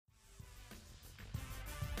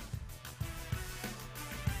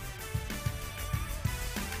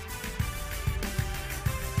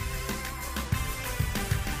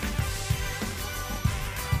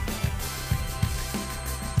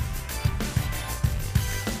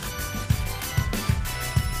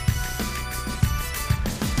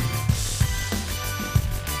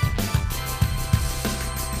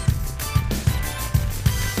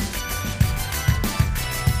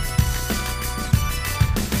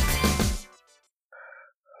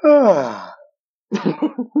Good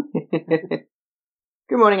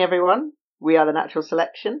morning, everyone. We are the Natural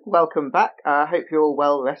Selection. Welcome back. I hope you're all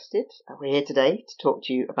well rested. We're here today to talk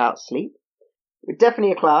to you about sleep. We're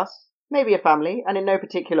definitely a class, maybe a family, and in no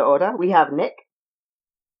particular order. We have Nick.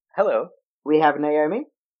 Hello. We have Naomi.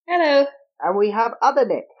 Hello. And we have other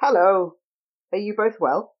Nick. Hello. Are you both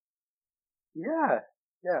well? Yeah.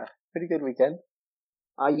 Pretty good weekend.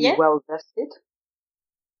 Are you well rested?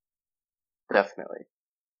 Definitely.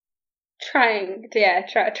 Tried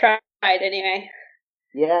anyway.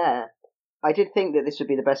 Yeah. I did think that this would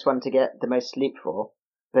be the best one to get the most sleep for,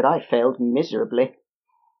 but I failed miserably.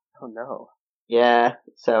 Oh no. Yeah,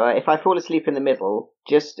 so if I fall asleep in the middle,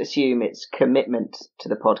 just assume it's commitment to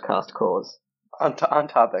the podcast cause. On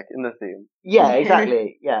topic, in the theme. Yeah,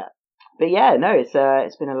 exactly, yeah. But yeah, no,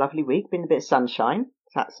 it's been a lovely week, been a bit of sunshine,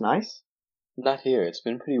 that's nice. Not here, it's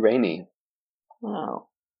been pretty rainy. Wow.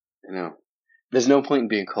 I know. There's no point in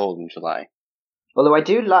being cold in July. Although I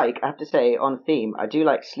have to say, on theme, I do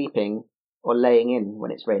like sleeping or laying in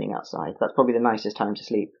when it's raining outside. That's probably the nicest time to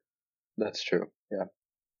sleep. That's true, yeah.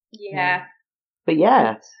 Yeah. But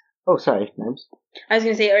yeah. Oh, sorry, Gnomes. I was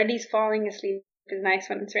going to say, or at least falling asleep is nice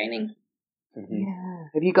when it's raining. Mm-hmm. Yeah.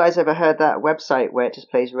 Have you guys ever heard that website where it just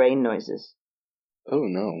plays rain noises? Oh,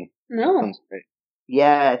 no. No. That sounds great.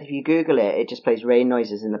 Yeah, if you Google it, it just plays rain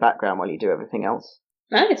noises in the background while you do everything else.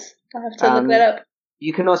 Nice. I'll have to look that up.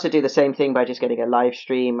 You can also do the same thing by just getting a live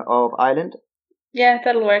stream of Ireland. Yeah,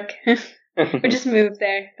 that'll work. Or just move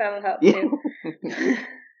there. That'll help too.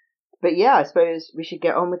 But yeah, I suppose we should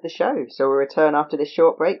get on with the show. So we'll return after this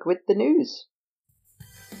short break with the news.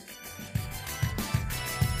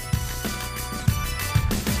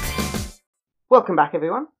 Welcome back,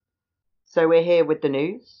 everyone. So we're here with the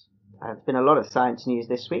news. There's been a lot of science news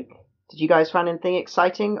this week. Did you guys find anything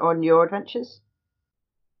exciting on your adventures?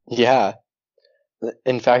 Yeah.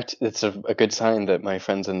 In fact, it's a good sign that my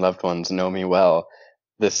friends and loved ones know me well.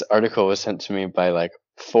 This article was sent to me by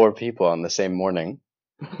 4 people on the same morning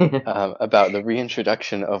about the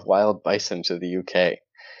reintroduction of wild bison to the UK.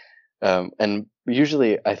 And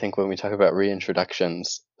usually, I think when we talk about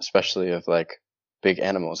reintroductions, especially of big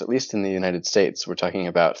animals, at least in the United States, we're talking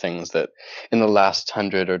about things that in the last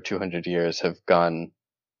 100 or 200 years have gone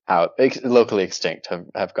out, locally extinct,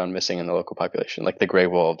 have gone missing in the local population, like the gray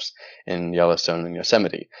wolves in Yellowstone and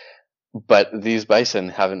Yosemite. But these bison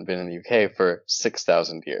haven't been in the UK for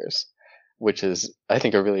 6,000 years, which is, I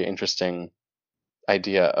think, a really interesting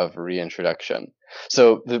idea of reintroduction.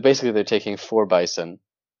 So basically they're taking 4 bison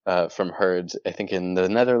from herds, I think in the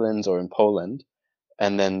Netherlands or in Poland,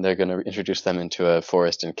 and then they're going to introduce them into a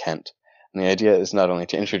forest in Kent. And the idea is not only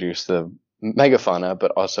to introduce the megafauna,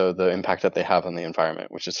 but also the impact that they have on the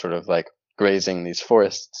environment, which is sort of like grazing these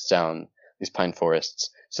forests down, these pine forests,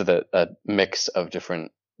 so that a mix of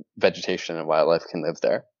different vegetation and wildlife can live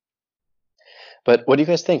there. But what do you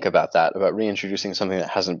guys think about that, about reintroducing something that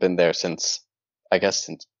hasn't been there since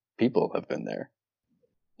people have been there?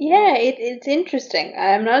 Yeah, it's interesting.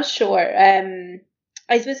 I'm not sure.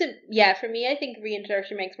 I suppose for me, I think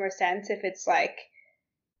reintroduction makes more sense if it's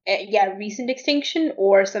recent extinction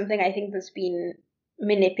or something I think that's been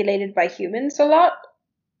manipulated by humans a lot.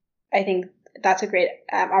 I think that's a great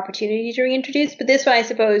opportunity to reintroduce. But this one, I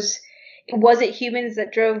suppose, was it humans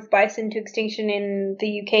that drove bison to extinction in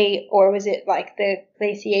the UK, or was it the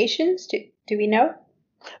glaciations? Do we know?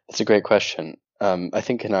 That's a great question. I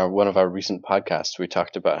think in one of our recent podcasts, we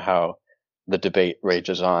talked about how the debate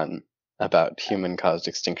rages on about human-caused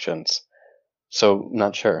extinctions. So,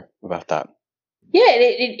 not sure about that. Yeah,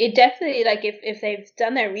 it definitely, if they've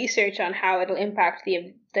done their research on how it'll impact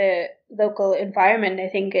the local environment, I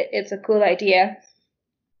think it's a cool idea,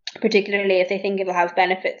 particularly if they think it'll have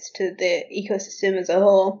benefits to the ecosystem as a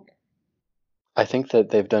whole. I think that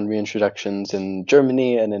they've done reintroductions in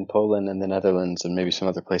Germany and in Poland and the Netherlands and maybe some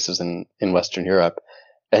other places in Western Europe,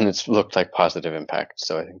 and it's looked like positive impact.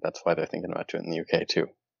 So I think that's why they're thinking about doing it in the UK too.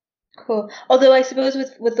 Cool. Although I suppose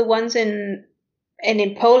with the ones in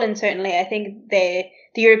Poland, certainly, I think the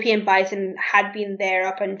European bison had been there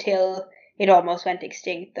up until it almost went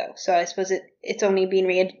extinct, though. So I suppose it's only been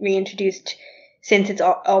reintroduced since its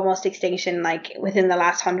almost extinction, within the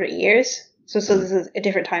last 100 years. So this is a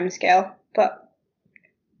different time scale, but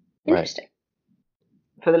interesting.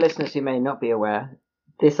 Right. For the listeners who may not be aware,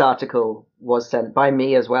 this article was sent by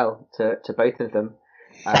me as well to both of them.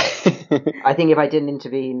 I think if I didn't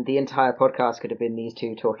intervene, the entire podcast could have been these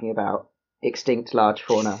two talking about extinct large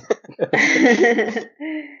fauna.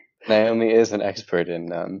 Naomi is an expert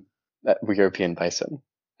in European bison.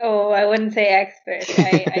 Oh, I wouldn't say expert.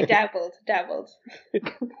 I dabbled.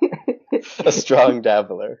 A strong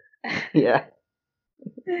dabbler. Yeah.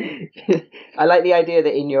 I like the idea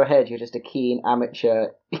that in your head you're just a keen amateur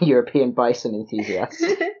European bison enthusiast.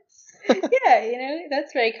 Yeah,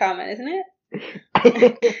 that's very common, isn't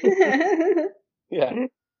it? Yeah.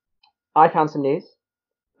 I found some news.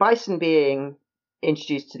 Bison being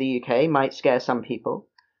introduced to the UK might scare some people,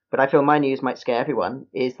 but I feel my news might scare everyone,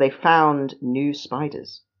 is they found new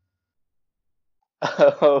spiders.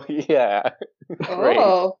 Oh, yeah. Great.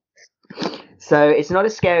 Oh. So it's not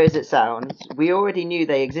as scary as it sounds. We already knew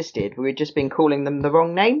they existed. We had just been calling them the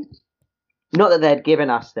wrong name. Not that they'd given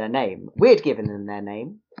us their name. We'd given them their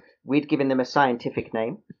name. We'd given them a scientific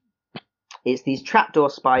name. It's these trapdoor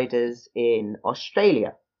spiders in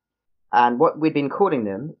Australia. And what we'd been calling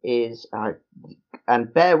them is,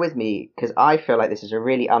 and bear with me, because I feel like this is a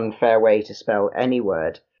really unfair way to spell any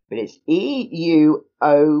word, but it's Euoplini.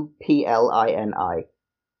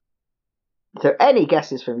 So any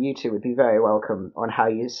guesses from you two would be very welcome on how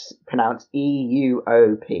you pronounce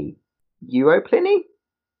Euop. Euoplini?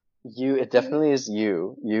 It definitely is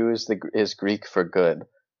you. You is Greek for good.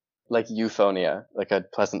 Like euphonia, like a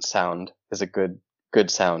pleasant sound is a good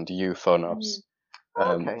sound, euphonos.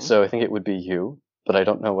 Okay. So I think it would be you, but I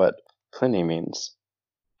don't know what Pliny means.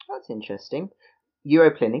 That's interesting.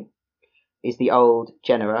 Euoplini is the old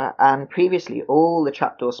genera, and previously all the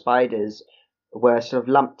trapdoor spiders were sort of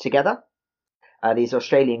lumped together. These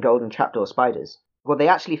Australian golden trapdoor spiders. What they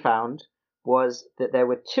actually found was that there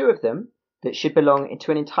were two of them that should belong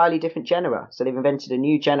to an entirely different genera. So they've invented a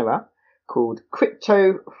new genera called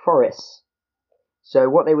Cryptophoris. So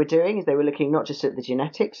what they were doing is they were looking not just at the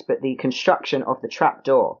genetics, but the construction of the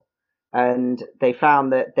trapdoor. And they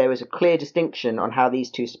found that there was a clear distinction on how these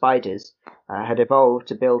two spiders had evolved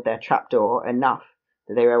to build their trapdoor enough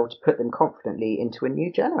that they were able to put them confidently into a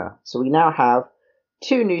new genera. So we now have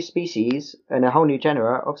two new species and a whole new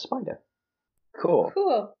genera of spider.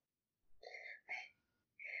 Cool.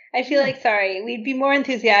 I feel like, sorry, we'd be more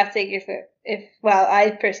enthusiastic well,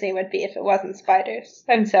 I personally would be if it wasn't spiders.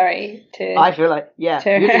 I'm sorry to. I feel like, you'd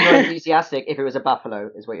be more enthusiatic if it was a buffalo,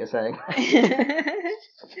 is what you're saying.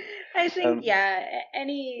 I think,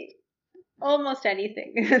 almost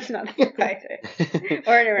anything that's not a spider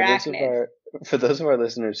or an arachnid. For those of our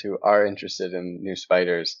listeners who are interested in new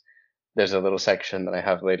spiders, there's a little section that I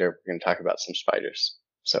have later. We're going to talk about some spiders.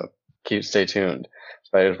 So stay tuned.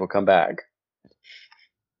 Spiders will come back.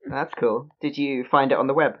 That's cool. Did you find it on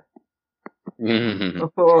the web? Mm-hmm.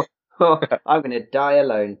 I'm going to die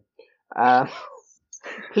alone.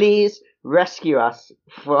 Please rescue us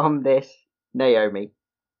from this, Naomi.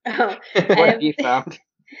 Oh, what have you found?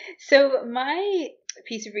 So my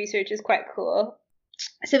piece of research is quite cool.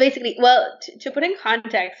 So basically, well, to put in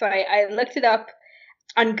context, so I looked it up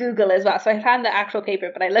on Google as well. So I found the actual paper,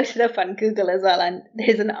 but I looked it up on Google as well. And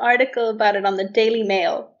there's an article about it on the Daily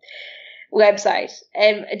Mail website.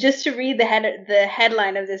 Just to read the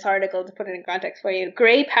headline of this article to put it in context for you: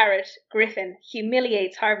 Grey parrot Griffin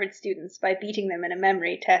humiliates Harvard students by beating them in a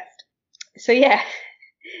memory test. So yeah,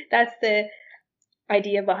 that's the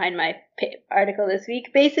idea behind my article this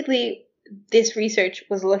week. Basically, this research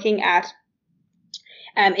was looking at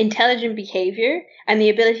intelligent behavior and the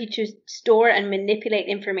ability to store and manipulate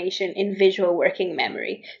information in visual working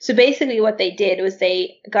memory. So basically what they did was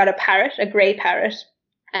they got a grey parrot,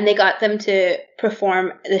 and they got them to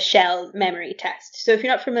perform the shell memory test. So if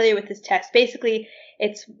you're not familiar with this test, basically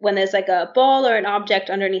it's when there's like a ball or an object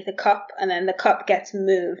underneath a cup, and then the cup gets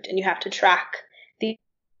moved and you have to track the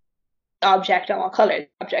object and what color the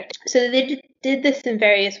object. So they did this in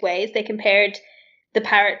various ways. They compared the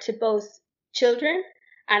parrot to both children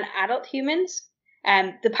and adult humans.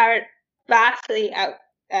 The parrot vastly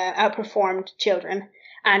outperformed children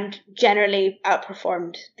and generally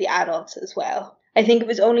outperformed the adults as well. I think it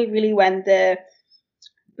was only really when the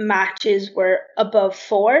matches were above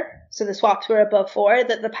 4, so the swaps were above 4,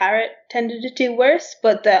 that the parrot tended to do worse.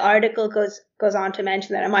 But the article goes on to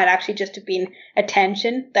mention that it might actually just have been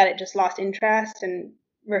attention, that it just lost interest and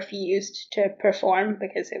refused to perform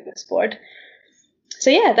because it was bored. So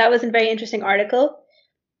yeah, that was a very interesting article.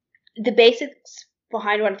 The basics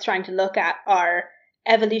behind what it's trying to look at are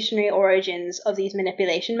evolutionary origins of these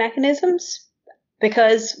manipulation mechanisms.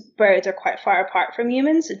 Because birds are quite far apart from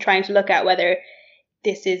humans, and trying to look at whether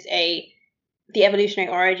this is the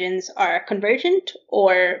evolutionary origins are convergent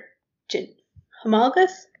or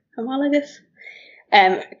homologous,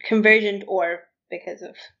 convergent or because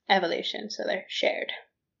of evolution, so they're shared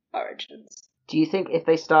origins. Do you think if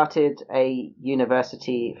they started a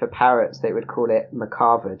university for parrots, they would call it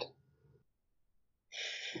Macarvard?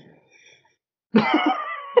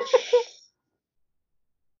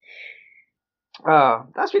 Oh,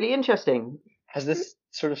 that's really interesting. Has this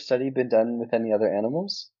sort of study been done with any other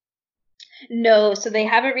animals? No, so they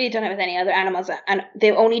haven't really done it with any other animals, and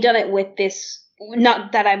they've only done it with this,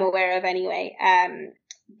 not that I'm aware of anyway.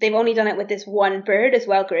 They've only done it with this one bird as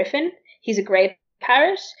well, Griffin. He's a grey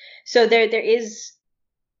parrot. So there is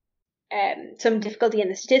some difficulty in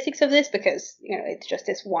the statistics of this because, it's just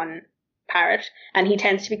this one parrot, and he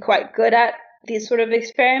tends to be quite good at these sort of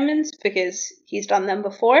experiments because he's done them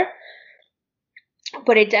before.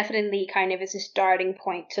 But it definitely kind of is a starting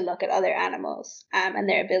point to look at other animals and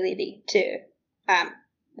their ability to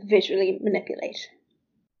visually manipulate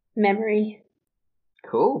memory.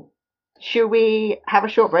 Cool. Should we have a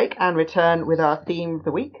short break and return with our theme of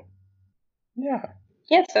the week? Yeah.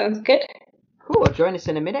 Yeah, sounds good. Cool. Join us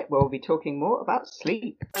in a minute where we'll be talking more about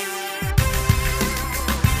sleep.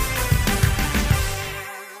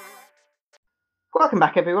 Welcome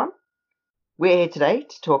back, everyone. We're here today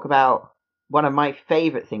to talk about one of my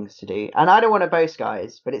favourite things to do, and I don't want to boast,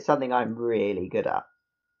 guys, but it's something I'm really good at,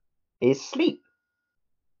 is sleep.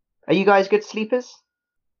 Are you guys good sleepers?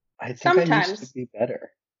 I think Sometimes. I used to be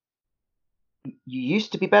better. You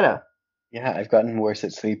used to be better. Yeah, I've gotten worse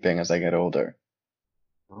at sleeping as I get older.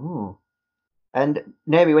 Oh. And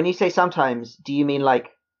Naomi, when you say sometimes, do you mean like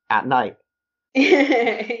at night?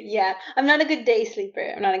 Yeah, I'm not a good day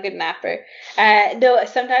sleeper. I'm not a good napper. No,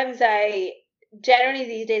 generally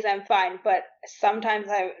these days I'm fine, but sometimes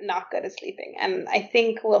I'm not good at sleeping. And I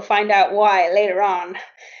think we'll find out why later on.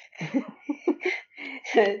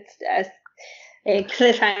 It's just a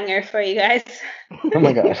cliffhanger for you guys. Oh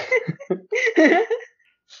my god.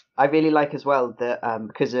 I really like as well that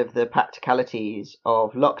because of the practicalities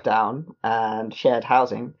of lockdown and shared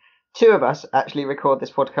housing, two of us actually record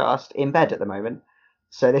this podcast in bed at the moment.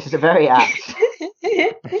 So this is a very apt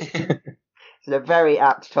it's a very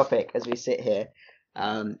apt topic as we sit here.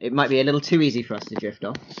 It might be a little too easy for us to drift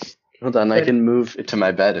off. Hold on, I can move to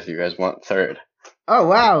my bed if you guys want third. Oh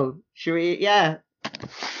wow. Should we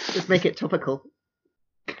just make it topical.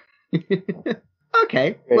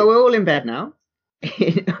 Okay. Great. Well, we're all in bed now.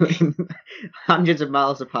 Hundreds of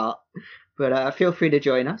miles apart. But feel free to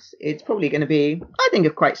join us. It's probably going to be, I think,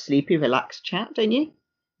 a quite sleepy, relaxed chat, don't you?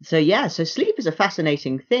 So sleep is a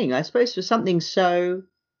fascinating thing. I suppose for something so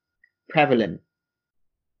prevalent,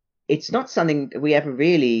 it's not something that we ever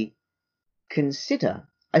really consider.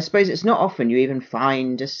 I suppose it's not often you even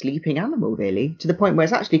find a sleeping animal, really, to the point where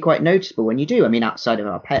it's actually quite noticeable when you do. I mean, outside of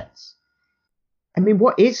our pets. I mean,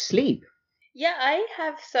 what is sleep? Yeah, I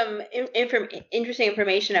have some interesting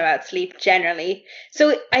information about sleep generally.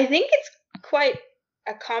 So I think it's quite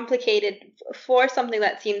a complicated, for something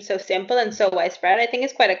that seems so simple and so widespread, I think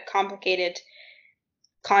it's quite a complicated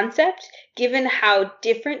concept, given how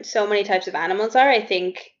different so many types of animals are. I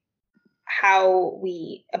think how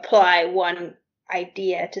we apply one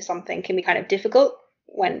idea to something can be kind of difficult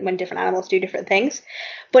when different animals do different things.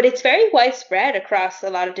 But it's very widespread across a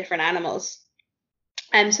lot of different animals.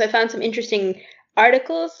 So I found some interesting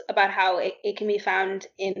articles about how it can be found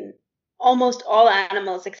in almost all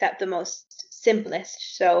animals except the most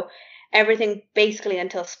simplest. So everything basically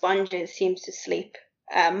until sponges seems to sleep.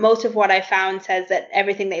 Most of what I found says that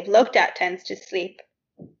everything they've looked at tends to sleep.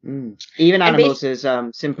 Even animals as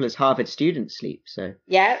simple as Harvard students sleep. So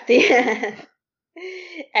yeah,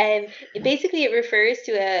 basically it refers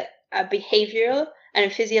to a behavioral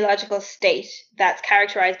and physiological state that's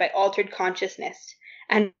characterized by altered consciousness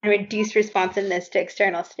and reduced responsiveness to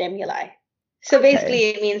external stimuli. So basically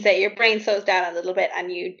it means that your brain slows down a little bit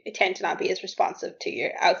and you tend to not be as responsive to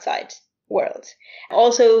your outside world.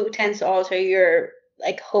 Also tends to alter your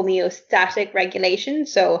homeostatic regulation,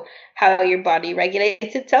 so how your body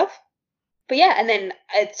regulates itself. But yeah, and then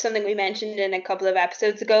it's something we mentioned in a couple of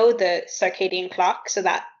episodes ago, the circadian clock, so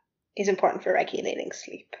that is important for regulating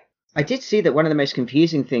sleep. I did see that one of the most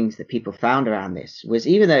confusing things that people found around this was,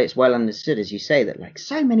 even though it's well understood, as you say, that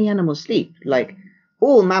so many animals sleep,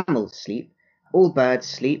 all mammals sleep, all birds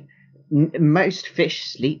sleep, most fish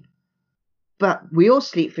sleep, but we all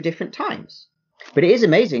sleep for different times. But it is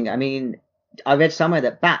amazing. I mean, I read somewhere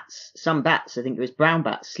that some bats, I think it was brown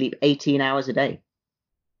bats, sleep 18 hours a day.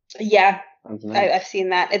 Yeah, I've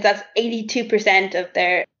seen that. That's 82% of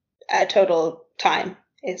their total time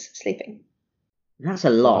is sleeping. That's a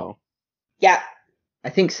lot. Wow. Yeah. I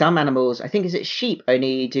think some animals, is it sheep,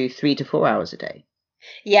 only do 3 to 4 hours a day.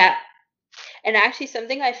 Yeah. And actually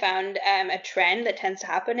something I found, a trend that tends to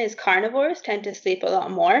happen is carnivores tend to sleep a lot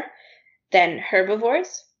more than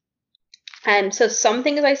herbivores. And so some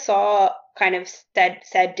things I saw kind of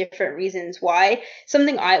said different reasons why.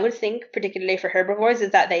 Something I would think, particularly for herbivores,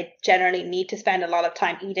 is that they generally need to spend a lot of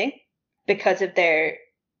time eating because of their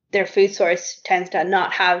their food source tends to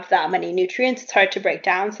not have that many nutrients. It's hard to break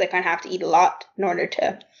down, so they kind of have to eat a lot in order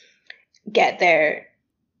to get their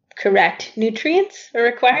correct nutrients or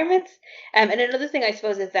requirements. And another thing, I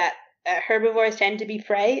suppose, is that herbivores tend to be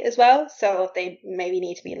prey as well, so they maybe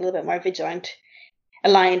need to be a little bit more vigilant. A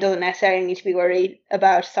lion doesn't necessarily need to be worried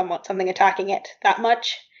about something attacking it that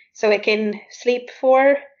much, so it can sleep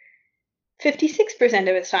for 56%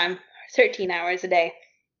 of its time, 13 hours a day.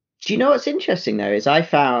 Do you know what's interesting though? Is I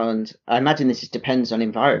imagine this depends on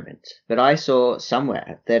environment, but I saw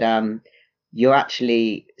somewhere that you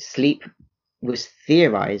actually sleep was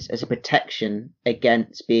theorized as a protection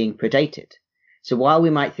against being predated. So while we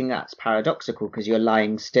might think that's paradoxical because you're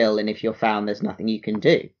lying still and if you're found there's nothing you can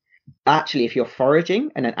do, actually if you're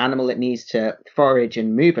foraging and an animal that needs to forage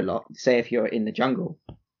and move a lot, say if you're in the jungle,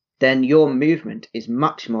 then your movement is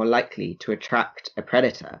much more likely to attract a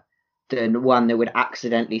predator than one that would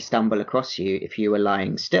accidentally stumble across you if you were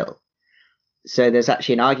lying still. So there's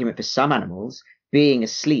actually an argument for some animals being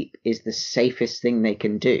asleep is the safest thing they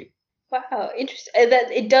can do. Wow, interesting.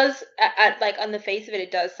 That it does, like on the face of it,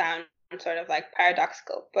 it does sound sort of like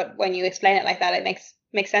paradoxical. But when you explain it like that, it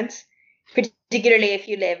makes sense. Particularly if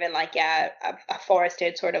you live in like a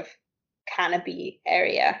forested sort of canopy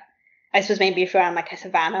area. I suppose maybe if you're on like a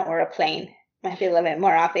savanna or a plain, it might be a little bit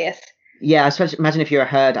more obvious. Yeah, I suppose imagine if you're a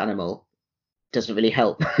herd animal, doesn't really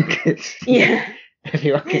help. Yeah. If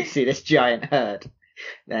everyone can see this giant herd,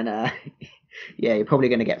 then yeah, you're probably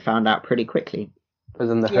going to get found out pretty quickly. But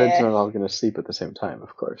then the herd's not all going to sleep at the same time,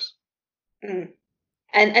 of course. Mm.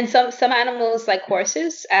 And some animals like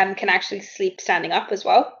horses can actually sleep standing up as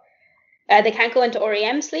well. They can't go into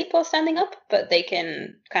REM sleep while standing up, but they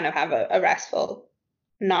can kind of have a restful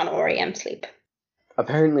non-REM sleep.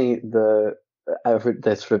 Apparently, the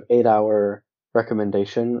sort of 8-hour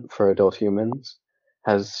recommendation for adult humans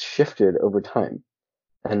has shifted over time.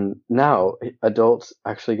 And now adults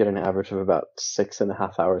actually get an average of about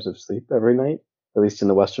 6.5 hours of sleep every night, at least in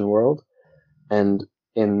the Western world. And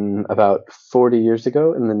in about 40 years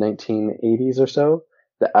ago, in the 1980s or so,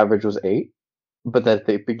 the average was 8. But at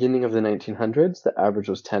the beginning of the 1900s, the average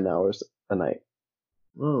was 10 hours a night.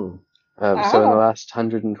 Whoa. So in the last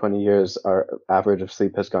 120 years, our average of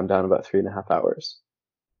sleep has gone down about 3.5 hours.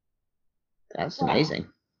 That's amazing.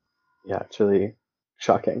 Yeah, it's really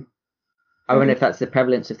shocking. I wonder if that's the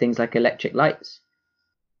prevalence of things like electric lights,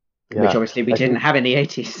 which obviously we didn't have in the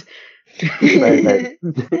 80s. Right.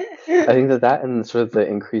 I think that and sort of the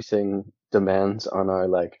increasing demands on our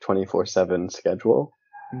like 24/7 schedule,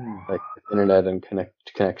 like internet and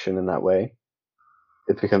connection in that way,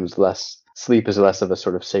 it becomes less. Sleep is less of a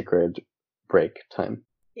sort of sacred break time.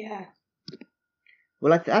 Yeah.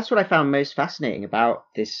 Well, that's what I found most fascinating about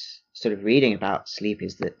this sort of reading about sleep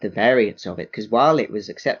is the variance of it. Because while it was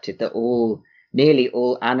accepted that nearly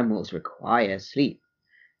all animals require sleep,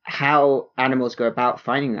 how animals go about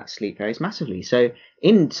finding that sleep varies massively. So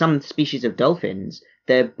in some species of dolphins,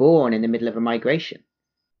 they're born in the middle of a migration.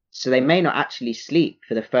 So they may not actually sleep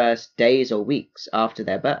for the first days or weeks after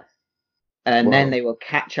their birth. And then they will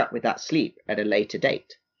catch up with that sleep at a later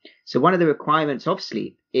date. So one of the requirements of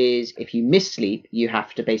sleep is if you miss sleep, you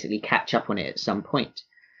have to basically catch up on it at some point.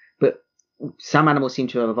 But some animals seem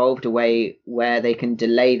to have evolved a way where they can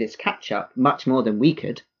delay this catch up much more than we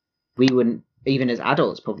could. We wouldn't, even as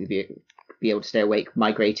adults, probably be able to stay awake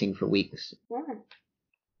migrating for weeks.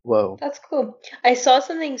 Whoa. That's cool. I saw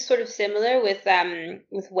something sort of similar with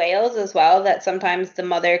whales as well, that sometimes the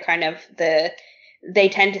mother they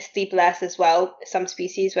tend to sleep less as well, some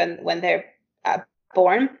species when they're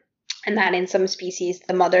born, and that in some species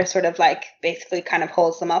the mother sort of like basically kind of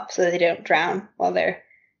holds them up so that they don't drown while they're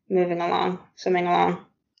swimming along.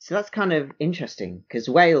 So that's kind of interesting because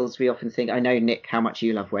whales, we often think, I know, Nick, how much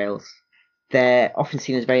you love whales. They're often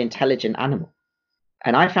seen as a very intelligent animal.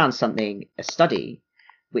 And I found a study,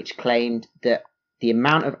 which claimed that the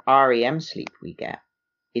amount of REM sleep we get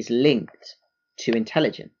is linked to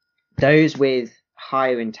intelligence. Those with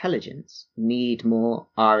higher intelligence need more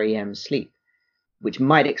REM sleep, which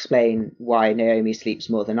might explain why Naomi sleeps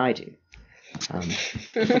more than I do.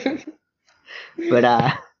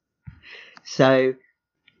 So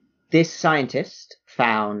this scientist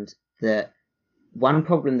found that one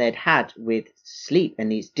problem they'd had with sleep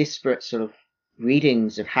and these disparate sort of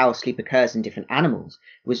readings of how sleep occurs in different animals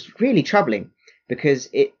was really troubling because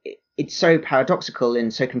it's so paradoxical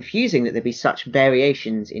and so confusing that there'd be such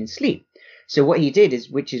variations in sleep. So what he did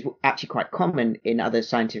which is actually quite common in other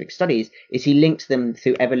scientific studies, is he linked them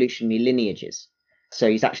through evolutionary lineages. So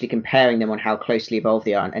he's actually comparing them on how closely evolved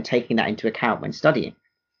they are and taking that into account when studying.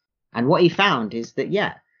 And what he found is that,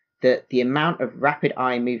 that the amount of rapid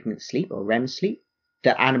eye movement sleep or REM sleep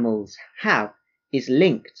that animals have is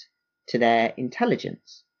linked to their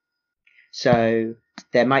intelligence. So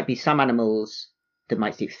there might be some animals that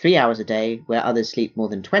might sleep 3 hours a day, where others sleep more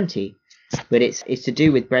than 20, but it's to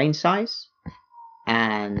do with brain size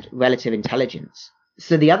and relative intelligence.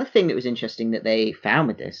 So the other thing that was interesting that they found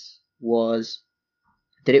with this was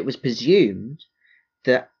that it was presumed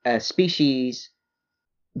that a species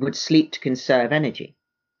would sleep to conserve energy.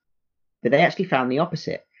 But they actually found the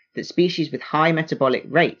opposite, that species with high metabolic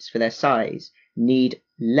rates for their size need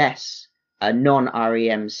less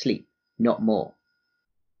non-REM sleep, not more.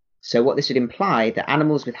 So what this would imply that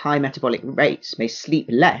animals with high metabolic rates may sleep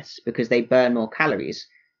less because they burn more calories.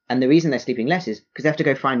 And the reason they're sleeping less is because they have to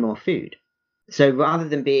go find more food. So rather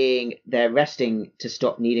than being they're resting to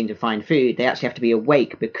stop needing to find food, they actually have to be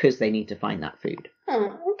awake because they need to find that food.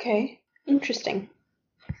 Oh, okay. Interesting.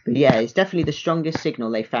 But yeah, it's definitely the strongest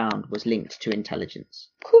signal they found was linked to intelligence.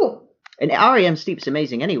 Cool. And REM sleep's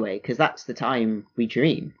amazing anyway, because that's the time we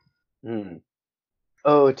dream. Mm.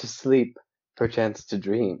 Oh, to sleep, perchance to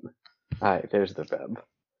dream. Aye, there's the verb.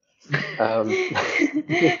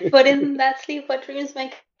 But in that sleep, what dreams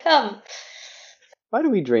may come? Why do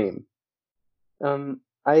we dream?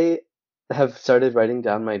 I have started writing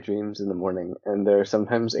down my dreams in the morning, and they're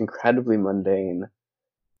sometimes incredibly mundane,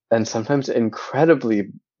 and sometimes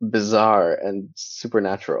incredibly bizarre and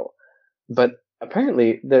supernatural. But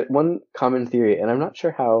apparently, the one common theory, and I'm not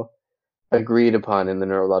sure how agreed upon in the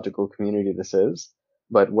neurological community this is,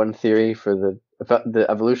 but one theory for the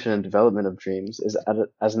evolution and development of dreams is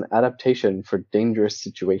as an adaptation for dangerous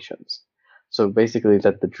situations. So basically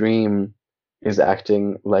that the dream is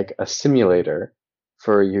acting like a simulator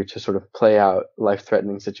for you to sort of play out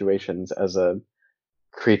life-threatening situations as a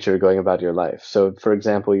creature going about your life. So for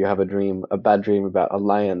example, you have a bad dream about a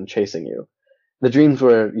lion chasing you. The dreams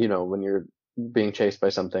where, when you're being chased by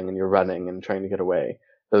something and you're running and trying to get away,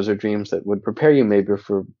 those are dreams that would prepare you maybe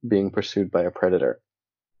for being pursued by a predator.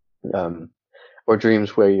 Or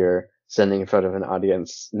dreams where you're standing in front of an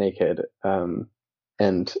audience naked,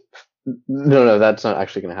 and no, that's not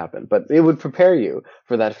actually going to happen, but it would prepare you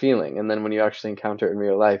for that feeling. And then when you actually encounter it in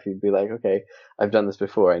real life, you'd be like, okay, I've done this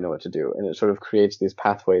before, I know what to do. And it sort of creates these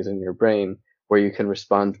pathways in your brain where you can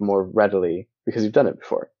respond more readily because you've done it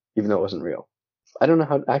before, even though it wasn't real. I don't know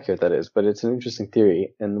how accurate that is, but it's an interesting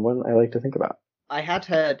theory and one I like to think about. I had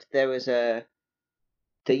heard there's a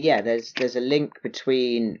link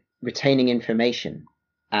between retaining information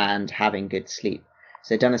and having good sleep.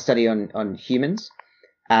 So they've done a study on humans,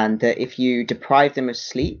 and that if you deprive them of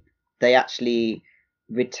sleep, they actually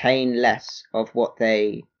retain less of what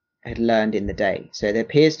they had learned in the day. So there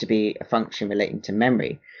appears to be a function relating to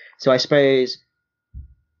memory. So I suppose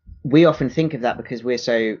we often think of that because we're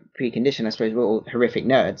so preconditioned. I suppose we're all horrific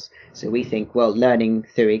nerds. So we think, well, learning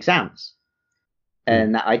through exams.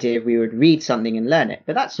 And that idea we would read something and learn it.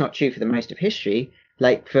 But that's not true for the most of history.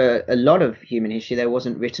 Like for a lot of human history, there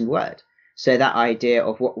wasn't written word. So that idea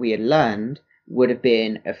of what we had learned would have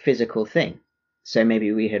been a physical thing. So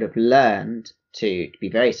maybe we had have learned to be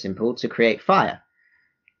very simple, to create fire.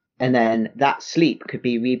 And then that sleep could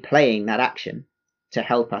be replaying that action to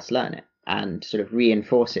help us learn it and sort of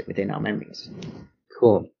reinforce it within our memories.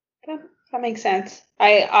 Cool. That makes sense.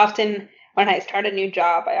 I often, when I start a new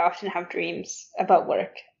job, I often have dreams about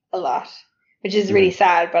work a lot, which is really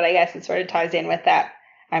sad, but I guess it sort of ties in with that.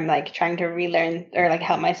 I'm like trying to relearn or like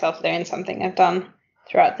help myself learn something I've done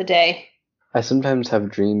throughout the day. I sometimes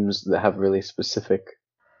have dreams that have really specific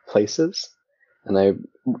places, and I,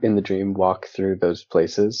 in the dream, walk through those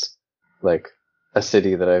places, like a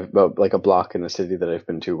city that like a block in a city that I've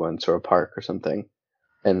been to once, or a park or something.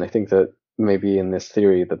 And I think that maybe in this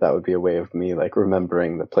theory that would be a way of me like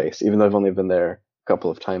remembering the place, even though I've only been there a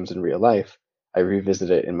couple of times in real life. I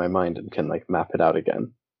revisit it in my mind and can like map it out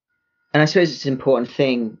again. And I suppose it's an important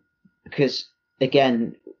thing because,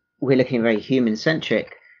 again, we're looking very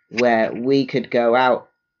human-centric, where we could go out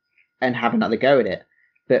and have another go at it.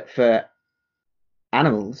 But for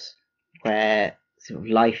animals, where sort of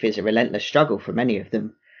life is a relentless struggle for many of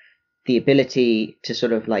them, the ability to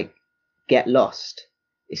sort of like get lost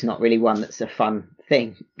is not really one that's a fun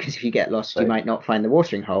thing, because if you get lost, you might not find the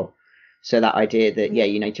watering hole. So that idea that,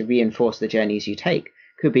 you need to reinforce the journeys you take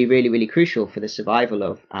could be really, really crucial for the survival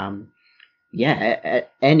of,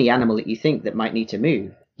 any animal that you think that might need to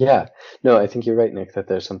move. Yeah, no, I think you're right, Nick, that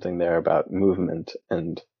there's something there about movement.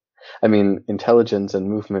 And I mean, intelligence and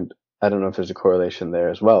movement, I don't know if there's a correlation there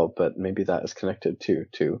as well, but maybe that is connected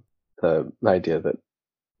to the idea that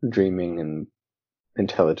dreaming and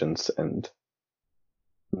intelligence and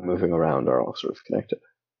moving around are all sort of connected.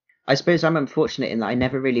 I suppose I'm unfortunate in that I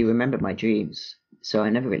never really remember my dreams, so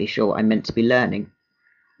I'm never really sure what I'm meant to be learning.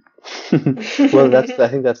 Well, I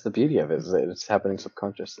think that's the beauty of it, is that it's happening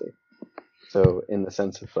subconsciously. So in the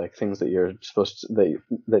sense of like things that you're supposed to,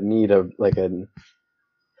 that need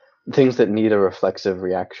things that need a reflexive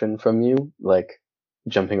reaction from you, like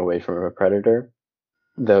jumping away from a predator,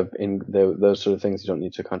 those sort of things you don't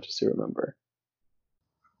need to consciously remember.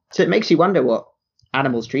 So it makes you wonder what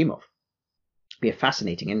animals dream of. It'd be a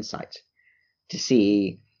fascinating insight to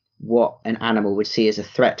see what an animal would see as a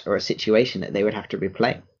threat or a situation that they would have to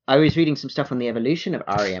replay. I was reading some stuff on the evolution of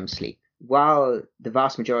REM sleep. While the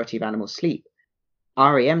vast majority of animals sleep,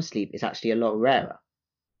 REM sleep is actually a lot rarer.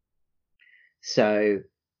 So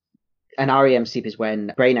an REM sleep is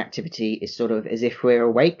when brain activity is sort of as if we're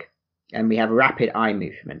awake and we have rapid eye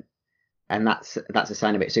movement. And that's a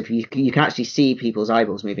sign of it. So if you can actually see people's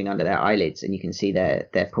eyeballs moving under their eyelids, and you can see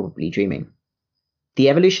they're probably dreaming. The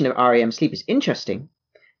evolution of REM sleep is interesting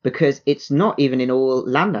because it's not even in all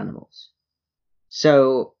land animals.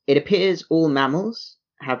 So it appears all mammals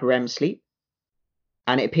have REM sleep,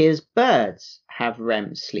 and it appears birds have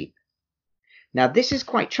REM sleep. Now this is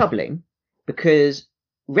quite troubling because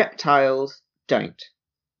reptiles don't.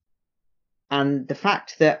 And the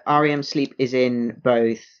fact that REM sleep is in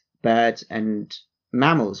both birds and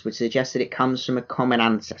mammals would suggest that it comes from a common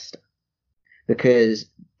ancestor, because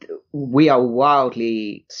we are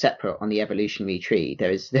wildly separate on the evolutionary tree.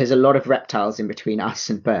 There's a lot of reptiles in between us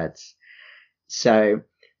and birds. So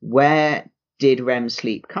where did REM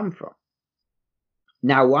sleep come from?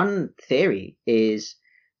 Now, one theory is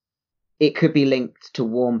it could be linked to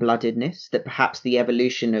warm-bloodedness, that perhaps the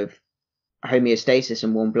evolution of homeostasis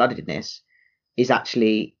and warm-bloodedness is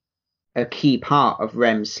actually a key part of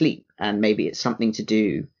REM sleep, and maybe it's something to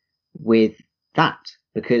do with that,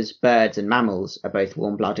 because birds and mammals are both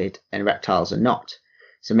warm-blooded and reptiles are not.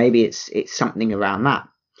 So maybe it's something around that.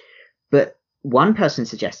 But one person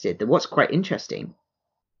suggested that what's quite interesting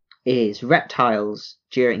is reptiles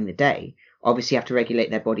during the day obviously have to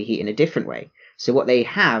regulate their body heat in a different way. So what they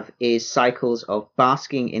have is cycles of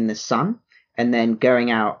basking in the sun and then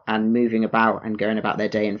going out and moving about and going about their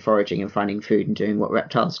day and foraging and finding food and doing what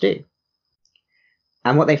reptiles do.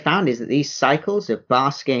 And what they found is that these cycles of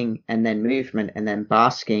basking and then movement and then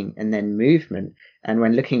basking and then movement, and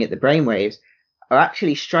when looking at the brainwaves, are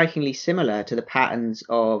actually strikingly similar to the patterns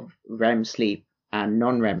of REM sleep and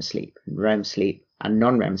non-REM sleep, REM sleep and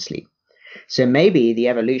non-REM sleep. So maybe the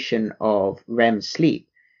evolution of REM sleep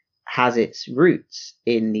has its roots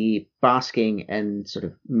in the basking and sort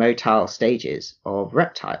of motile stages of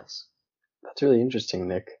reptiles. That's really interesting,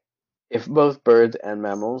 Nick. If both birds and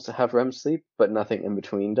mammals have REM sleep, but nothing in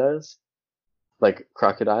between does, like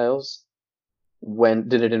crocodiles, when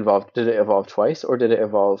did it evolve twice, or did it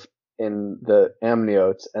evolve in the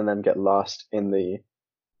amniotes and then get lost in the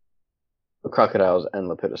crocodiles and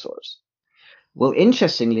lepidosaurs? Well,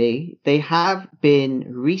 interestingly, they have been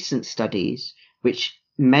recent studies which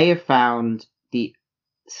may have found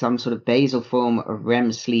some sort of basal form of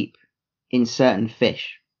REM sleep in certain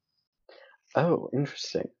fish. Oh,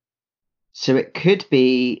 interesting. So it could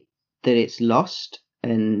be that it's lost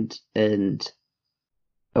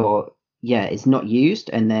it's not used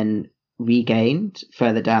and then regained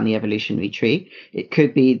further down the evolutionary tree. It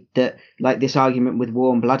could be that, like this argument with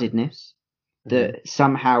warm-bloodedness, that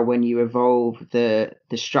somehow when you evolve the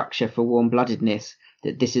structure for warm-bloodedness,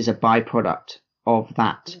 that this is a byproduct of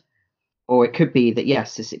that. Or it could be that,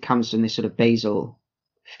 yes, it comes from this sort of basal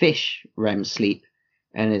fish REM sleep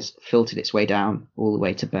and has filtered its way down all the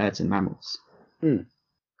way to birds and mammals.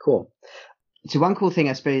 Cool. So one cool thing,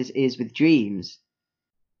 I suppose, is with dreams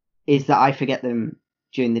is that I forget them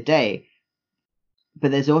during the day.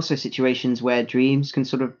 But there's also situations where dreams can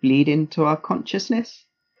sort of bleed into our consciousness.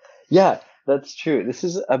 Yeah, that's true. This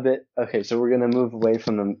is a bit... Okay, so we're going to move away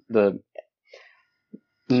from the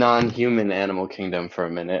non-human animal kingdom for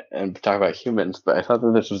a minute and talk about humans, but I thought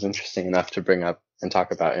that this was interesting enough to bring up and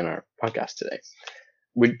talk about in our podcast today.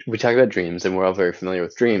 We talk about dreams, and we're all very familiar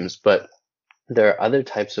with dreams, but there are other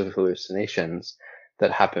types of hallucinations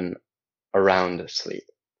that happen around sleep.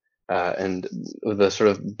 And the sort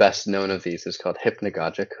of best known of these is called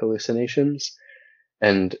hypnagogic hallucinations.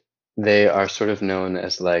 And they are sort of known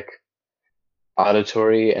as like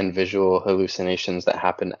auditory and visual hallucinations that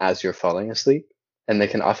happen as you're falling asleep. And they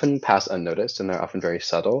can often pass unnoticed, and they're often very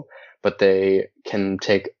subtle, but they can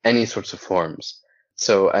take any sorts of forms.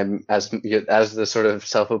 So I'm as the sort of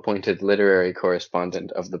self-appointed literary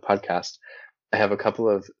correspondent of the podcast, I have a couple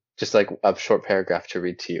of just like a short paragraph to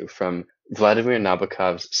read to you from Vladimir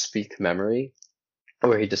Nabokov's Speak Memory,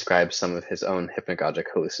 where he describes some of his own hypnagogic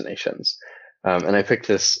hallucinations. And I picked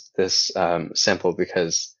this sample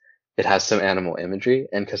because it has some animal imagery,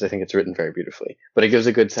 and because I think it's written very beautifully. But it gives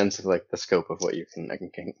a good sense of like the scope of what you can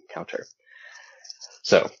encounter.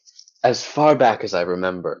 So, as far back as I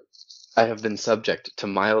remember, I have been subject to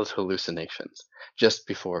mild hallucinations. Just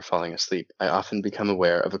before falling asleep, I often become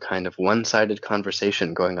aware of a kind of one-sided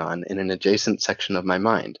conversation going on in an adjacent section of my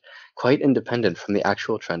mind, quite independent from the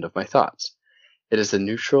actual trend of my thoughts. It is a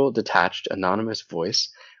neutral, detached, anonymous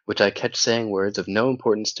voice, which I catch saying words of no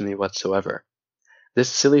importance to me whatsoever. This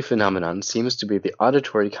silly phenomenon seems to be the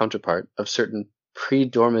auditory counterpart of certain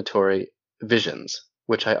predormitory visions,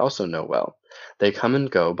 which I also know well. They come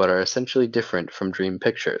and go, but are essentially different from dream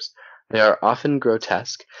pictures. They are often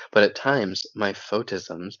grotesque, but at times my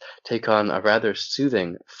photisms take on a rather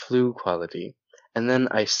soothing flu quality, and then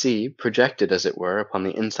I see, projected as it were upon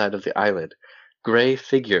the inside of the eyelid, gray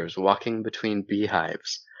figures walking between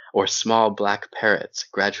beehives, or small black parrots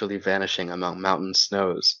gradually vanishing among mountain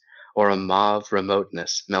snows, or a mauve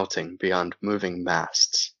remoteness melting beyond moving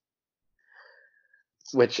masts.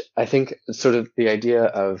 Which I think sort of the idea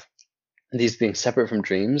of these being separate from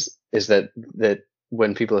dreams is that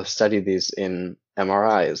when people have studied these in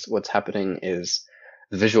MRIs, what's happening is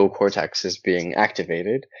the visual cortex is being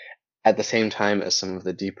activated at the same time as some of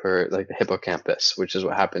the deeper, like the hippocampus, which is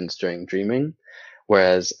what happens during dreaming.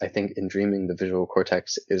 Whereas I think in dreaming, the visual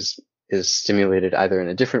cortex is stimulated either in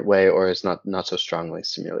a different way or is not so strongly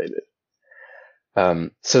stimulated.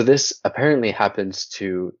 So this apparently happens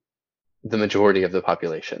to the majority of the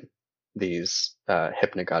population, these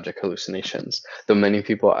hypnagogic hallucinations, though many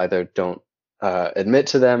people either don't admit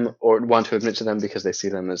to them or want to admit to them because they see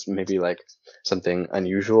them as maybe like something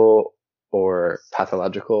unusual or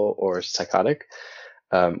pathological or psychotic,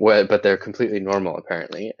 but they're completely normal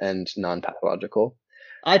apparently and non-pathological.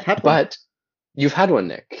 I've had one. But you've had one,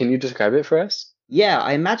 Nick. Can you describe it for us? Yeah,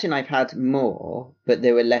 I imagine I've had more, but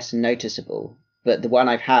they were less noticeable. But the one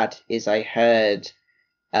I've had is I heard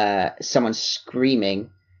someone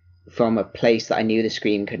screaming from a place that I knew the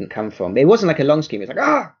scream couldn't come from. It wasn't like a long scream. It was like,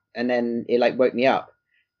 ah! And then it like woke me up.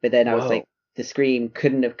 But then I was like, the scream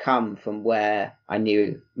couldn't have come from where I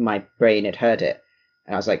knew my brain had heard it.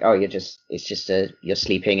 And I was like, oh, you're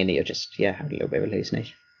sleeping and you're just, having a little bit of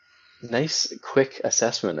hallucination. Nice, quick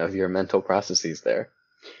assessment of your mental processes there.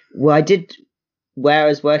 Well, I did, where I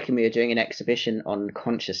was working, we were doing an exhibition on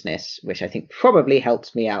consciousness, which I think probably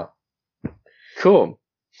helped me out. Cool.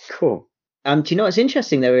 Do you know what's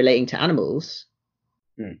interesting though, relating to animals?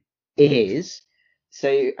 Is,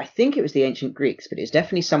 so I think it was the ancient Greeks, but it was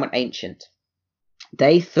definitely someone ancient.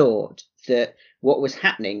 They thought that what was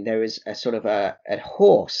happening, there was a sort of a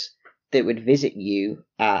horse that would visit you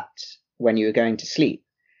when you were going to sleep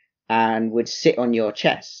and would sit on your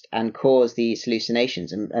chest and cause these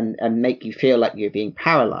hallucinations and make you feel like you're being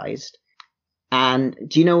paralyzed. And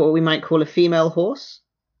do you know what we might call a female horse?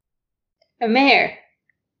 A mare.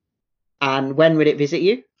 And when would it visit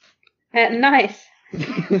you? At night.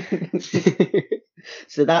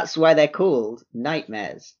 So that's why they're called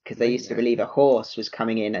nightmares, because they used to believe a horse was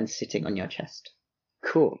coming in and sitting on your chest.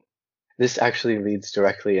 Cool. This actually leads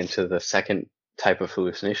directly into the second type of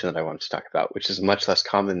hallucination that I wanted to talk about, which is much less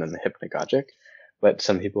common than the hypnagogic, but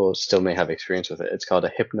some people still may have experience with it. It's called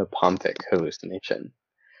a hypnopompic hallucination,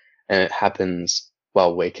 and it happens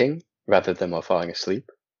while waking rather than while falling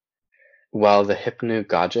asleep. While the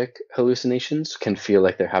hypnagogic hallucinations can feel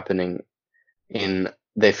like they're happening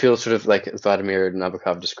they feel sort of like Vladimir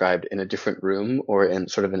Nabokov described, in a different room or in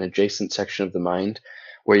sort of an adjacent section of the mind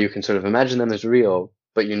where you can sort of imagine them as real,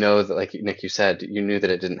 but you know that, like Nick, you said, you knew that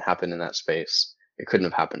it didn't happen in that space. It couldn't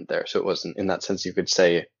have happened there. So it wasn't, in that sense, you could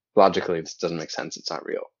say, logically, this doesn't make sense. It's not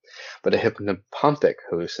real. But a hypnopompic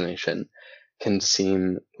hallucination can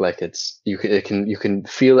seem like you can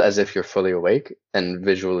feel as if you're fully awake and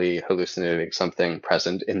visually hallucinating something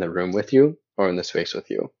present in the room with you or in the space with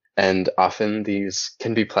you. And often these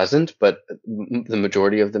can be pleasant, but the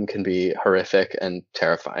majority of them can be horrific and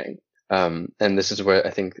terrifying. And this is where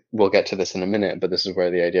I think we'll get to this in a minute, but this is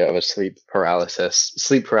where the idea of a sleep paralysis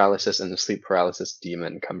and the sleep paralysis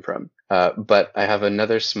demon come from. But I have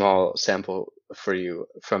another small sample for you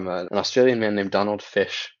from an Australian man named Donald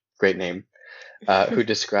Fish, great name, who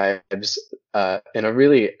describes in a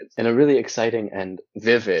really exciting and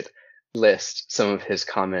vivid list some of his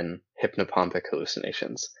common hypnopompic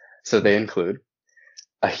hallucinations. So they include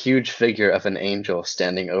a huge figure of an angel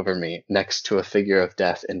standing over me next to a figure of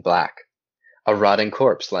death in black, a rotting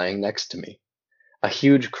corpse lying next to me, a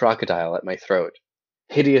huge crocodile at my throat,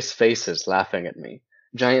 hideous faces laughing at me,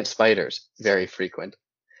 giant spiders, very frequent,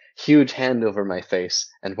 huge hand over my face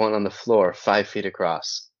and one on the floor 5 feet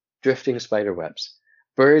across, drifting spider webs,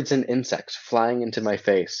 birds and insects flying into my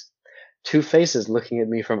face, 2 faces looking at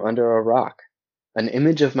me from under a rock. An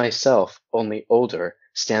image of myself, only older,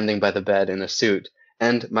 standing by the bed in a suit,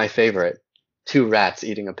 and, my favorite, 2 rats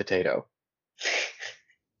eating a potato.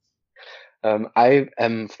 I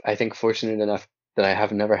am, I think, fortunate enough that I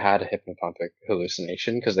have never had a hypnopompic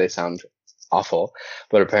hallucination because they sound awful,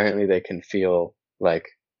 but apparently they can feel like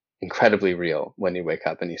incredibly real when you wake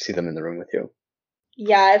up and you see them in the room with you.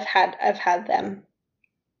 Yeah, I've had them.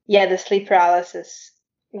 Yeah, the sleep paralysis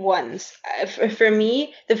ones. For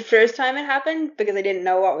me, the first time it happened, because I didn't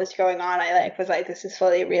know what was going on, I was like, this is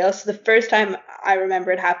fully real. So the first time I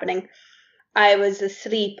remember it happening, I was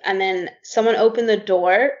asleep, and then someone opened the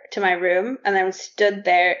door to my room, and I was stood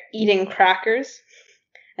there eating crackers,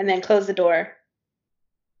 and then closed the door.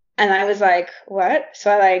 And I was like, what?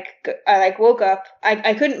 So I woke up.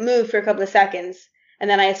 I couldn't move for a couple of seconds, and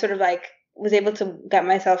then I sort of was able to get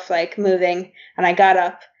myself moving, and I got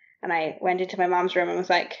up and I went into my mom's room and was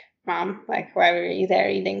like, Mom, why were you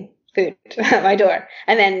there eating food at my door?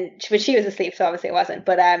 And then, but she was asleep, so obviously it wasn't.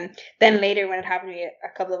 But then later, when it happened to me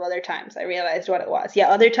a couple of other times, I realized what it was. Yeah,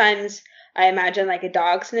 other times I imagined a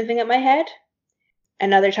dog sniffing at my head.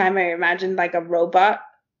 Another time I imagined a robot,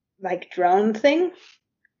 drone thing.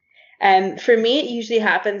 For me, it usually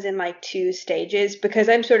happens in 2 stages because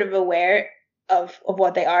I'm sort of aware of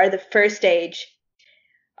what they are. The first stage,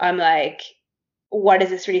 I'm like, what is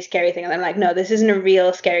this really scary thing? And I'm like, no, this isn't a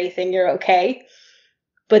real scary thing. You're okay.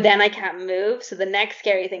 But then I can't move. So the next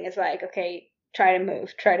scary thing is okay, try to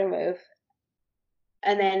move.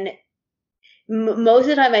 And then most of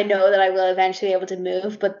the time I know that I will eventually be able to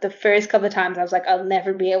move. But the first couple of times I was like, I'll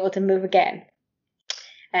never be able to move again.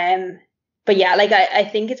 But yeah, I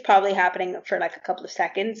think it's probably happening for a couple of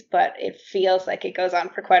seconds, but it feels like it goes on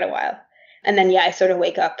for quite a while. And then, yeah, I sort of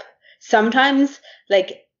wake up. Sometimes,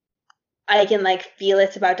 I can feel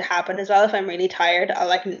it's about to happen as well. If I'm really tired,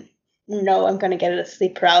 I'll know I'm going to get a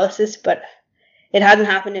sleep paralysis, but it hasn't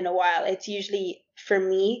happened in a while. It's usually, for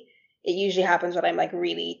me, it usually happens when I'm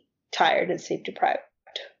really tired and sleep deprived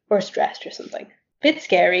or stressed or something. Bit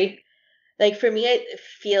scary. For me, I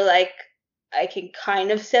feel like I can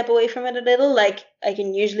kind of step away from it a little. I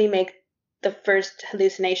can usually make the first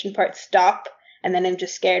hallucination part stop, and then I'm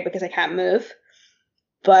just scared because I can't move.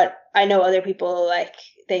 But I know other people,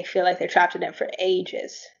 they feel like they're trapped in it for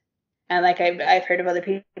ages. And I've heard of other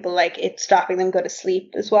people it's stopping them go to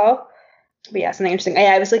sleep as well. But yeah, something interesting.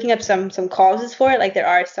 I was looking up some causes for it. There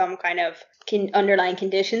are some kind of underlying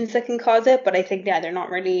conditions that can cause it, but I think they're not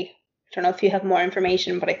really. I don't know if you have more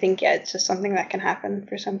information, but I think it's just something that can happen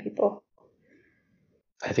for some people.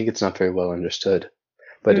 I think it's not very well understood,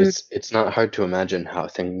 but it's not hard to imagine how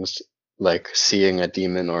things like seeing a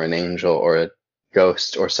demon or an angel or a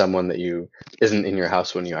ghost or someone that you isn't in your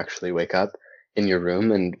house when you actually wake up in your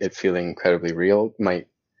room and it feeling incredibly real might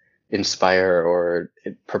inspire or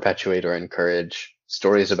perpetuate or encourage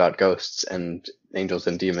stories about ghosts and angels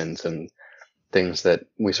and demons and things that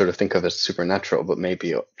we sort of think of as supernatural, but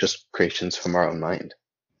maybe just creations from our own mind.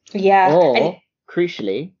 Yeah. Or,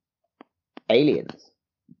 crucially, aliens.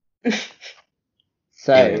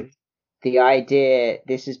 So, Alien. the idea,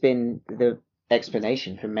 this has been the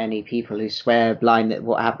explanation for many people who swear blind that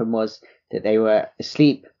what happened was that they were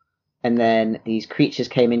asleep and then these creatures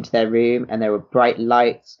came into their room and there were bright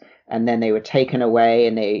lights and then they were taken away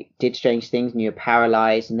and they did strange things and you were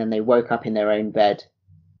paralyzed and then they woke up in their own bed.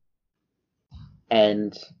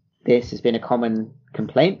 And this has been a common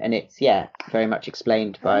complaint and it's, very much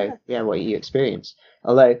explained by, what you experience.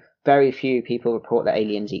 Although very few people report that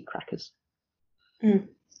aliens eat crackers.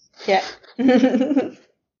 Yeah.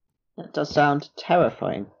 That does sound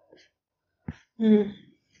terrifying.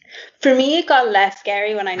 For me, it got less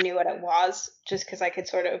scary when I knew what it was, just because I could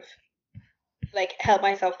sort of help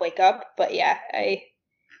myself wake up. But yeah, I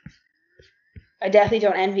definitely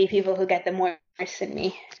don't envy people who get them worse than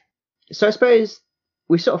me. So I suppose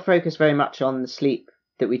we sort of focus very much on the sleep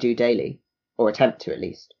that we do daily, or attempt to at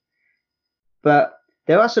least. But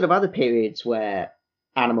there are sort of other periods where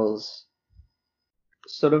animals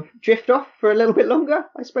sort of drift off for a little bit longer,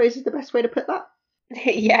 I suppose is the best way to put that.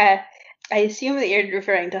 Yeah, I assume that you're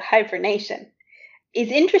referring to hibernation.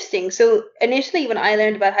 It's interesting. So initially, when I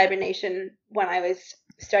learned about hibernation when I was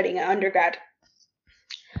studying in undergrad,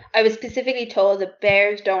 I was specifically told that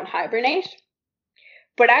bears don't hibernate.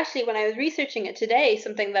 But actually, when I was researching it today,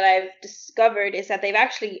 something that I've discovered is that they've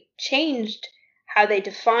actually changed how they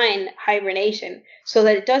define hibernation so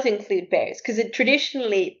that it does include bears. Because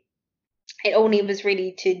traditionally, it only was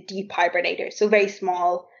really to deep hibernators, so very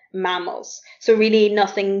small mammals. So really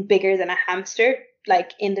nothing bigger than a hamster,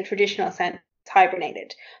 in the traditional sense,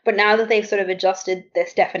 hibernated. But now that they've sort of adjusted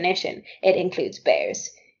this definition, it includes bears.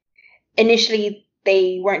 initially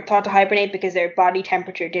they weren't thought to hibernate because their body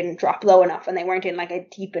temperature didn't drop low enough and they weren't in like a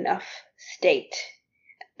deep enough state.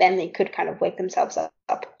 Then they could kind of wake themselves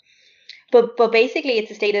up. But basically,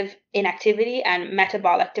 it's a state of inactivity and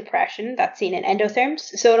metabolic depression that's seen in endotherms.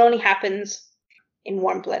 So it only happens in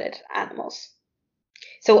warm-blooded animals.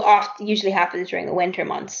 So usually happens during the winter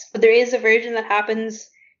months. But there is a version that happens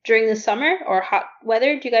during the summer or hot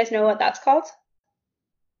weather. Do you guys know what that's called?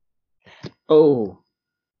 Oh.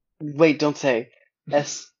 Wait, don't say.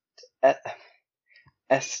 Estation.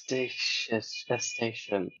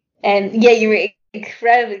 Yeah, you were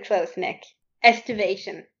incredibly close, Nick.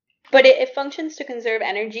 Estivation. But it functions to conserve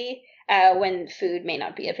energy when food may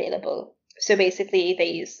not be available. So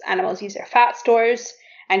basically, animals use their fat stores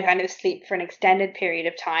and kind of sleep for an extended period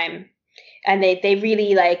of time. And they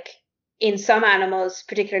really in some animals,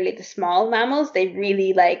 particularly the small mammals, they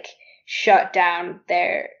really shut down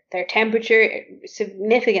their temperature. It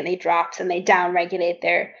significantly drops and they downregulate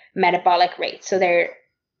their metabolic rate. So they're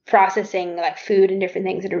processing food and different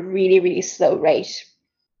things at a really, really slow rate.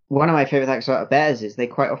 One of my favourite things about bears is they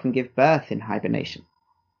quite often give birth in hibernation.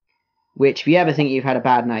 Which, if you ever think you've had a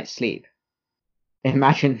bad night's sleep,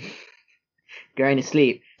 imagine going to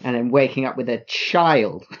sleep and then waking up with a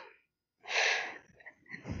child.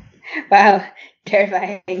 Wow,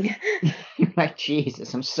 terrifying. You're like,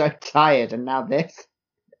 Jesus, I'm so tired, and now this.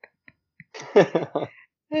 But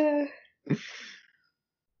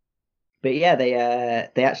yeah,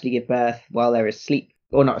 they actually give birth while they're asleep,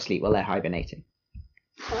 or not asleep, while they're hibernating.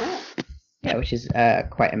 Yeah, which is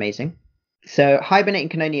quite amazing. So hibernating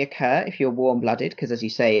can only occur if you're warm-blooded, because as you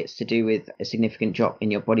say, it's to do with a significant drop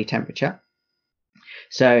in your body temperature.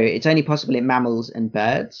 So it's only possible in mammals and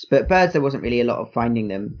birds. But birds, there wasn't really a lot of finding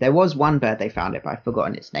them. There was one bird they found it, but I've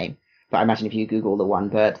forgotten its name. But I imagine if you Google the one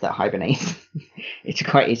bird that hibernates, it's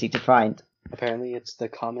quite easy to find. Apparently it's the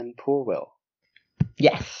common poor will.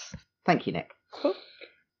 Yes. Thank you, Nick. Cool.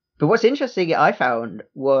 But what's interesting I found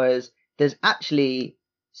was there's actually...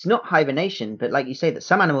 It's not hibernation, but like you say, that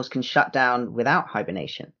some animals can shut down without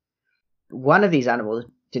hibernation. One of these animals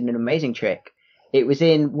did an amazing trick. It was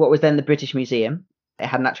in what was then the British Museum. It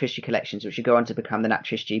had natural history collections, which would go on to become the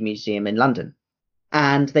Natural History Museum in London.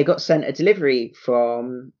 And they got sent a delivery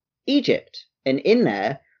from Egypt. And in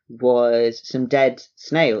there was some dead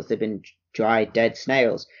snails. They'd been dried, dead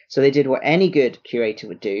snails. So they did what any good curator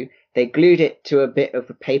would do. They glued it to a bit of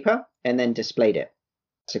paper and then displayed it,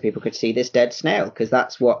 so people could see this dead snail, because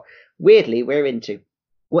that's what, weirdly, we're into.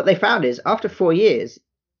 What they found is, after 4 years,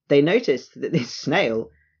 they noticed that this snail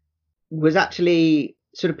was actually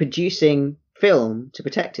sort of producing film to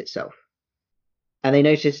protect itself. And they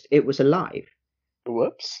noticed it was alive.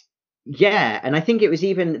 Whoops. Yeah, and I think it was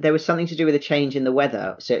there was something to do with a change in the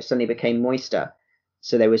weather, so it suddenly became moister.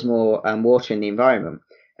 So there was more water in the environment.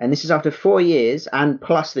 And this is after 4 years, and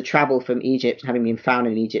plus the travel from Egypt, having been found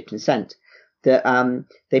in Egypt and sent. That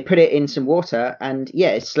they put it in some water, and yeah,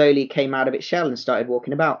 it slowly came out of its shell and started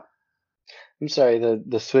walking about. I'm sorry,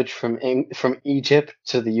 the switch from Egypt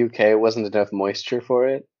to the UK wasn't enough moisture for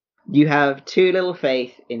it? You have too little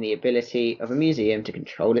faith in the ability of a museum to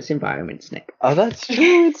control its environments, Nick. Oh, that's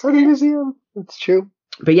true. It's a museum. That's true.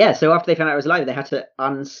 But yeah, so after they found out it was alive, they had to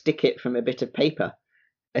unstick it from a bit of paper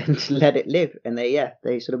and let it live. And they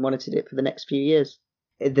sort of monitored it for the next few years.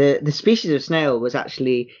 The species of snail was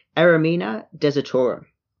actually Eramina desertorum,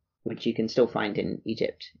 which you can still find in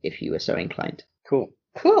Egypt if you were so inclined. Cool.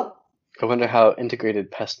 I wonder how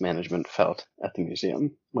integrated pest management felt at the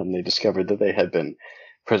museum when they discovered that they had been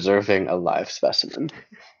preserving a live specimen.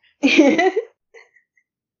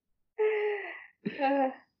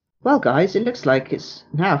 Well, guys, it looks like it's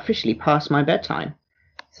now officially past my bedtime,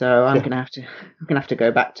 so I'm gonna have to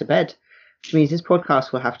go back to bed. Which means this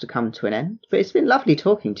podcast will have to come to an end. But it's been lovely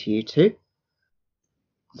talking to you two.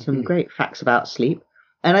 Some great facts about sleep.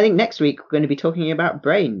 And I think next week we're going to be talking about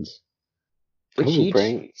brains.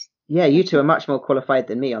 Brains. Yeah, you two are much more qualified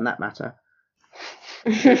than me on that matter.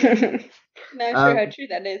 Not sure how true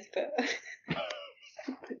that is, but...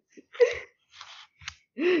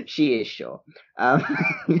 She is sure.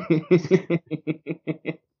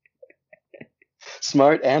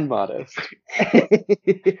 Smart and modest.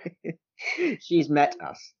 She's met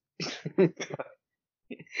us.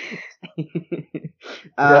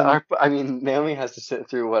 Naomi has to sit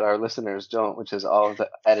through what our listeners don't, which is all of the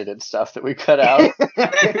edited stuff that we cut out.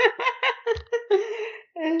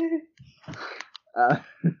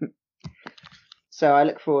 So I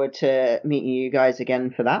look forward to meeting you guys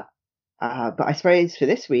again for that. But I suppose for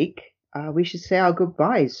this week, we should say our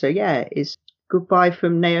goodbyes. So yeah, is goodbye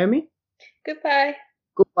from Naomi. Goodbye.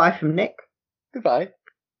 Goodbye from Nick. Goodbye.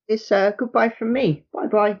 It's goodbye from me.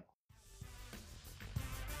 Bye-bye.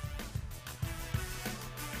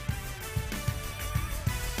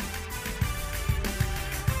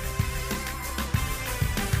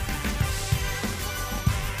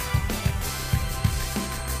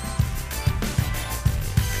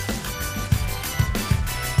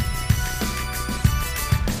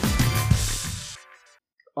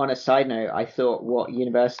 on a side note, I thought what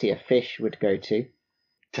university a fish would go to.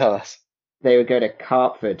 Tell us. They would go to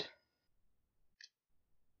Cartford.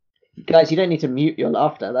 Guys, you don't need to mute your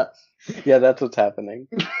laughter. Yeah, that's what's happening.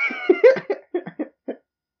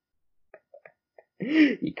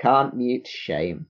 You can't mute shame.